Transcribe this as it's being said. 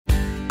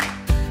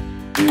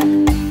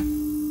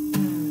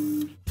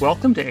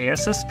Welcome to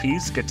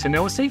ASSP's Get to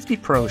Know a Safety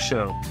Pro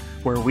show,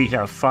 where we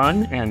have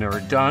fun and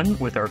are done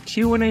with our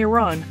Q&A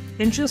run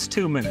in just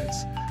 2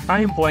 minutes.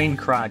 I am Blaine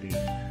Croggy.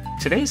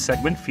 Today's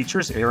segment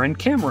features Aaron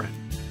Cameron,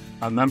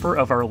 a member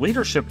of our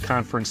Leadership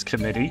Conference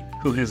Committee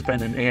who has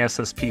been an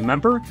ASSP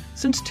member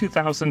since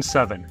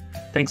 2007.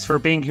 Thanks for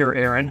being here,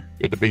 Aaron.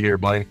 Good to be here,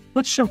 Blaine.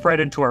 Let's jump right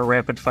into our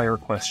rapid-fire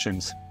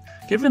questions.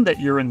 Given that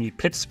you're in the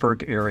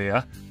Pittsburgh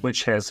area,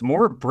 which has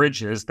more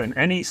bridges than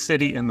any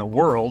city in the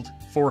world,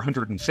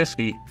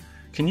 450,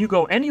 can you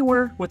go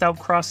anywhere without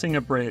crossing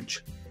a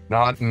bridge?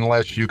 Not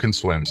unless you can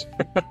swim.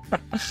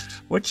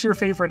 What's your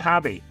favorite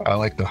hobby? I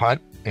like to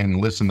hunt and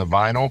listen to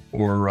vinyl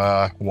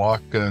or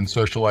walk and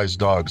socialize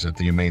dogs at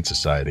the Humane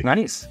Society.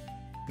 Nice.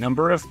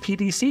 Number of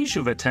PDCs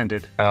you've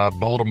attended?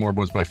 Baltimore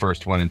was my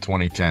first one in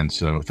 2010,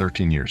 so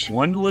 13 years.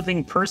 One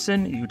living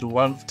person you'd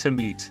love to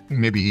meet?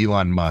 Maybe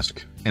Elon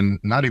Musk. And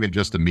not even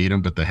just to meet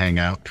him, but to hang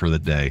out for the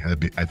day.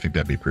 I think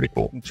that'd be pretty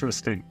cool.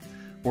 Interesting.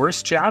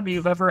 Worst job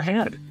you've ever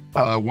had?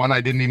 One I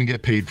didn't even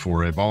get paid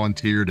for. I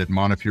volunteered at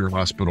Montefiore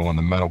Hospital in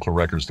the medical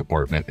records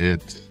department.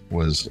 It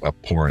was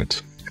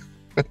abhorrent.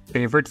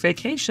 Favorite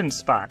vacation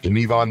spot?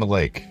 Geneva on the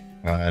Lake,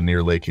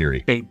 near Lake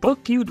Erie. A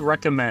book you'd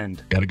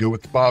recommend? Got to go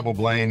with the Bible,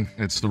 Blaine.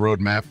 It's the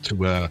roadmap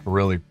to a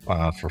really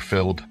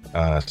fulfilled,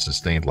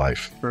 sustained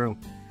life. True.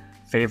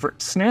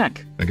 Favorite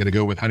snack? I got to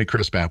go with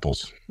Honeycrisp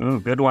apples. Oh,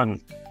 good one.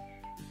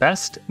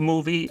 Best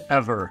movie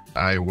ever?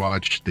 I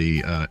watch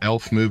the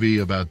Elf movie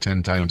about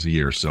 10 times a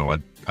year, so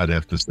I'd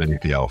have to say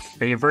The Elf.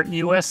 Favorite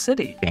U.S.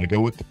 city? Got to go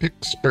with the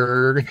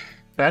Pittsburgh.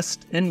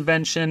 Best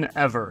invention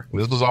ever?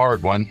 This was a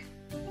hard one,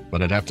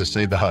 but I'd have to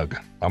say the hug.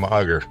 I'm a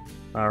hugger.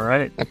 All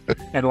right.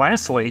 And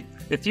lastly,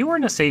 if you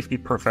weren't a safety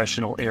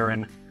professional,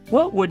 Aaron,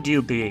 what would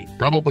you be?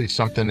 Probably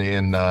something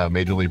in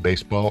Major League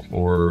Baseball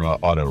or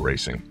auto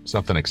racing.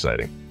 Something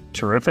exciting.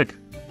 Terrific.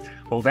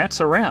 Well, that's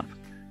a wrap.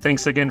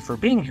 Thanks again for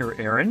being here,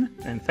 Aaron,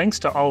 and thanks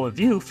to all of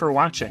you for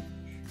watching.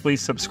 Please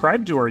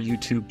subscribe to our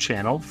YouTube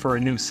channel for a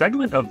new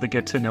segment of the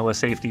Get to Know a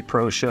Safety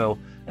Pro show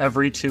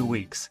every 2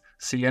 weeks.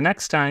 See you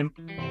next time.